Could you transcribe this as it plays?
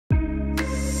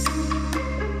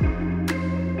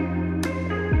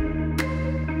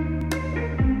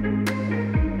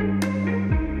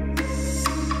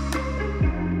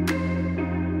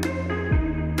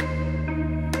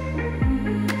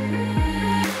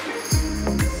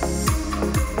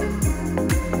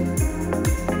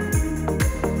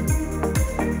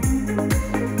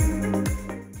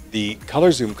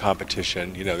Color Zoom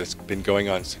competition, that's been going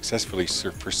on successfully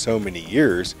for so many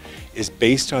years, is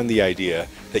based on the idea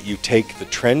that you take the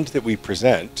trend that we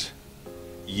present,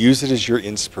 use it as your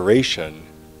inspiration,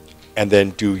 and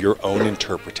then do your own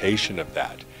interpretation of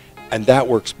that. And that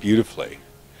works beautifully.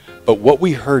 But what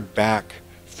we heard back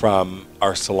from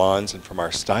our salons and from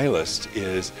our stylists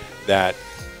is that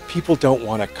people don't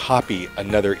want to copy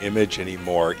another image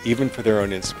anymore, even for their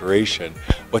own inspiration.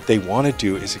 What they want to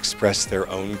do is express their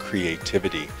own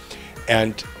creativity.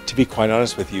 And to be quite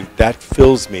honest with you, that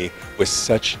fills me with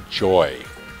such joy.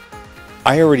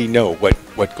 I already know what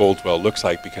Goldwell looks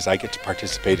like because I get to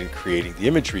participate in creating the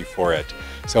imagery for it.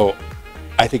 So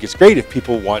I think it's great if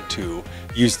people want to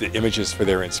use the images for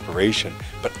their inspiration,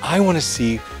 but I want to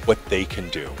see what they can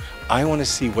do. I want to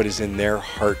see what is in their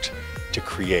heart to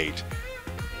create.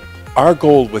 Our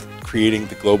goal with creating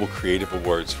the Global Creative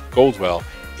Awards for Goldwell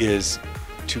is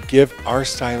to give our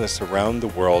stylists around the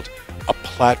world a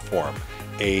platform,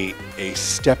 a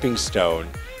stepping stone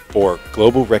for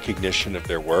global recognition of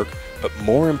their work, but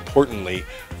more importantly,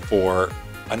 for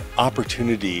an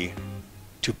opportunity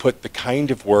to put the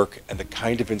kind of work and the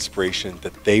kind of inspiration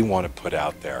that they want to put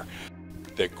out there.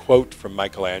 The quote from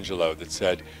Michelangelo that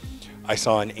said, "I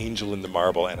saw an angel in the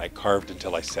marble and I carved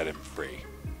until I set him free."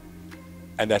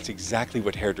 And that's exactly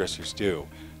what hairdressers do.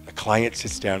 A client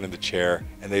sits down in the chair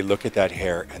and they look at that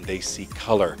hair and they see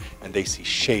color and they see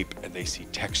shape and they see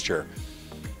texture.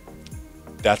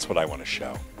 That's what I want to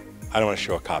show. I don't want to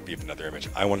show a copy of another image.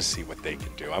 I want to see what they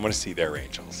can do. I want to see their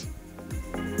angels.